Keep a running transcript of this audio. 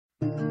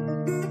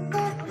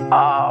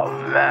Oh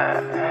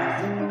man.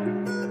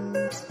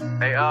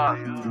 Hey,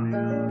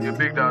 you're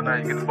big dog now,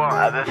 you get the bar.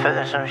 I've been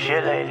feeling some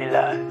shit lately,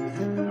 like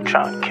I'm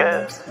trying to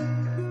kill.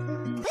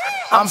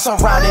 I'm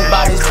surrounded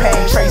by this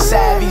pain, Trey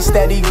Savvy,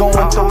 steady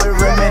going through it,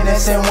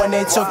 reminiscing when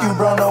they took you,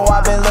 bro. No,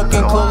 I've been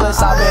looking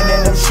clueless, I've been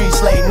in them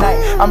streets late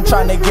night. I'm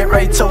trying to get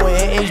right to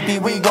it. Hit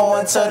HB, we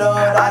going to the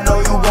hood. I know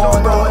you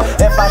going through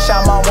it. If I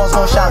shine, my one's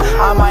gon' shine.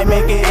 I might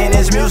make it in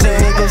this music.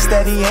 Niggas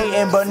steady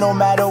hating, but no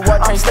matter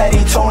what, Trey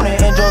steady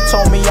tuning. Angel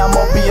told me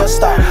I'ma be a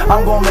star.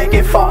 I'm gon' make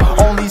it far.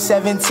 Only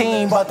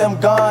 17, but them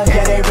guns,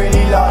 yeah, they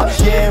really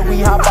large. Yeah, we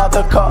hop out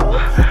the car.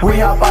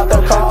 We hop out the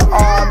car.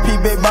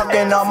 RP Big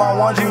Buckin' on my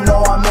ones, you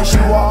know I miss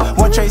you.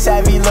 When Trey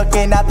Savvy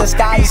looking at the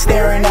sky, he's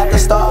staring at the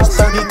stars.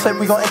 30 clip,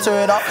 we gon' enter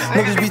it off.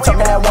 Niggas be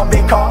talking that one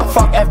big car.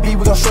 Fuck FB,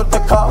 we gon' shoot the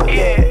car.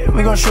 Yeah,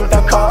 we gon' shoot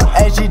the car.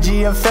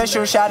 SGG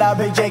official, shout out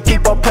Big J,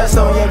 keep a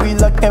pistol. Yeah, we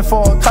looking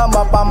for a come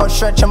up, I'ma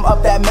stretch him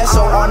up that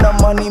missile. On a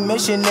money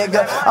mission,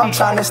 nigga, I'm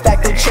trying to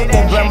stack the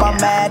chicken. Grandma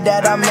mad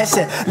that I'm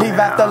missing. Leave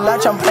after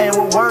lunch, I'm playing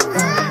with work.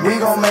 We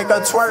gon' make her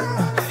twerk.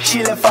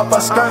 She lift up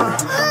her skirt.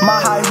 My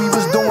high, we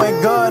was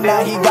doing good,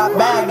 now he got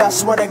bagged. I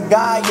swear to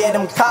God, yeah,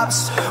 them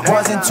cops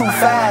wasn't too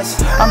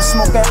fast. I'm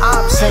smoking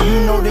ops, and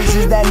you know this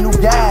is that new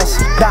gas.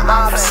 The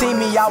ops see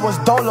me, I was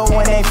dolo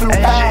when they flew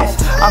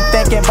past. I'm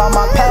thinking about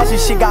my past,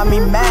 and shit got me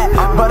mad.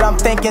 But I'm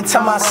thinking to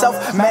myself,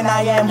 man,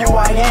 I am who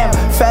I am.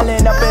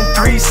 Fellin' up in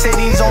 3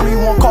 cities, only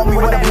one call me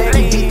with a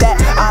blicky. Beat that,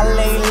 I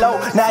lay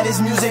low, now this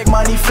music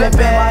money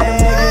flipping. While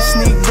them niggas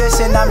sneak this,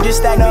 and I'm just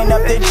stacking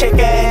up the chicken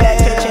in that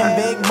kitchen,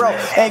 big bro.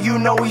 And you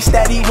know we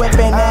steady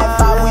whipping,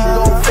 that's how we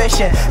go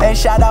fishing. And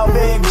shout out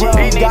Big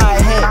J, he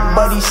got hit,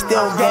 but he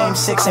still game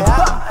 6 and